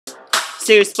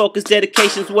Serious focus,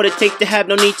 dedication's what it takes to have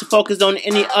no need to focus on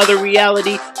any other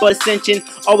reality but ascension.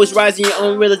 Always rising your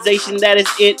own realization, that is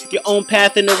it. Your own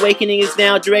path and awakening is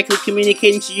now directly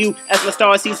communicating to you as my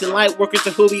star seeds and light workers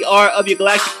of who we are, of your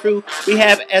galactic crew. We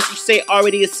have, as you say,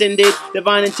 already ascended.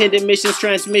 Divine intended missions,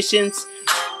 transmissions,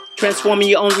 transforming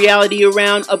your own reality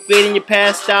around, upgrading your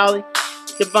past styling.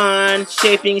 Divine,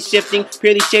 shaping, shifting,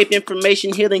 purely shaped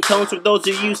information, healing tones for those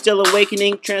of you still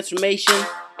awakening, transformation.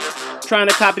 Trying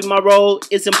to copy my role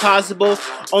is impossible.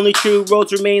 Only true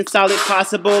roads remain solid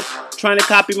possible. Trying to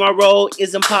copy my role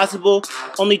is impossible.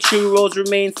 Only true roads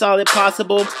remain solid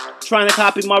possible. Trying to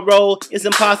copy my role is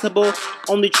impossible.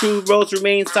 Only true roads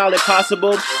remain solid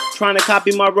possible. Trying to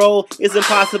copy my role is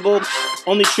impossible.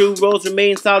 Only true roads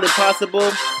remain solid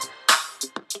possible.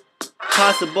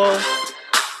 Possible.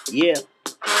 Yeah.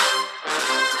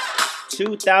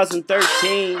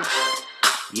 2013.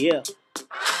 Yeah.